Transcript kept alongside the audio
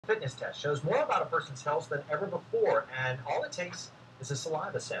fitness test shows more about a person's health than ever before, and all it takes is a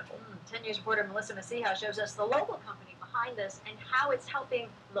saliva sample. 10 News reporter Melissa Masiha shows us the local company behind this and how it's helping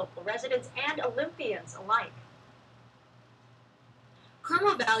local residents and Olympians alike.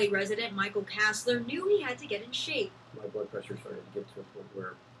 Carmel Valley resident Michael Kassler knew he had to get in shape. My blood pressure started to get to a point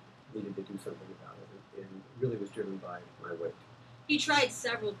where I needed to do something about it, and really was driven by my weight. He tried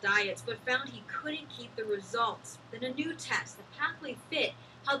several diets, but found he couldn't keep the results. Then a new test, the Pathway Fit,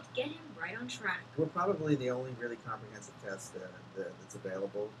 helped get him right on track. We're probably the only really comprehensive test that's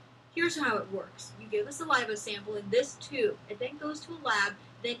available. Here's how it works. You give a saliva sample in this tube. It then goes to a lab,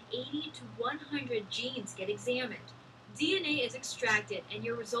 then 80 to 100 genes get examined. DNA is extracted, and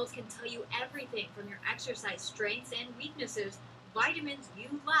your results can tell you everything from your exercise strengths and weaknesses, vitamins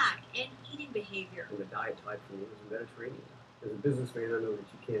you lack, and eating behavior. And the diet type for me was the Mediterranean. As a businessman, I know that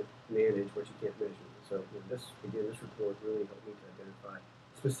you can't manage what you can't measure. So this report really helped me to identify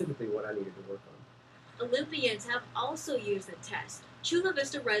specifically what I needed to work on. Olympians have also used the test. Chula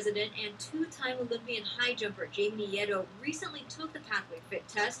Vista resident and two-time Olympian high jumper Jamie Nieto recently took the Pathway Fit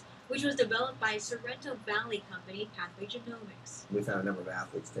test, which was developed by Sorrento Valley company Pathway Genomics. We've had a number of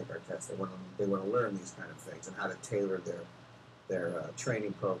athletes take our test. They want to learn these kind of things and how to tailor their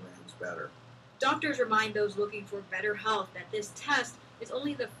training programs better. Doctors remind those looking for better health that this test is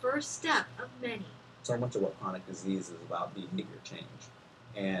only the first step of many. So much of what chronic disease is about behavior change.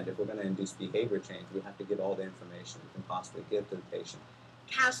 And if we're going to induce behavior change, we have to get all the information we can possibly give to the patient.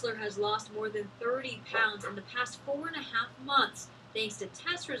 Kassler has lost more than 30 pounds in the past 4.5 months, thanks to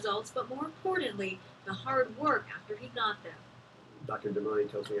test results, but more importantly, the hard work after he got them. Dr. Damani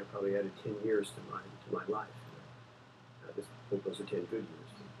tells me I probably added 10 years to my life. I just hope those are 10 good years.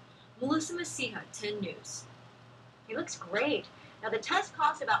 Melissa Masiha, 10 News. He looks great. Now, the test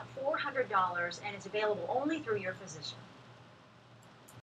costs about $400 and is available only through your physician.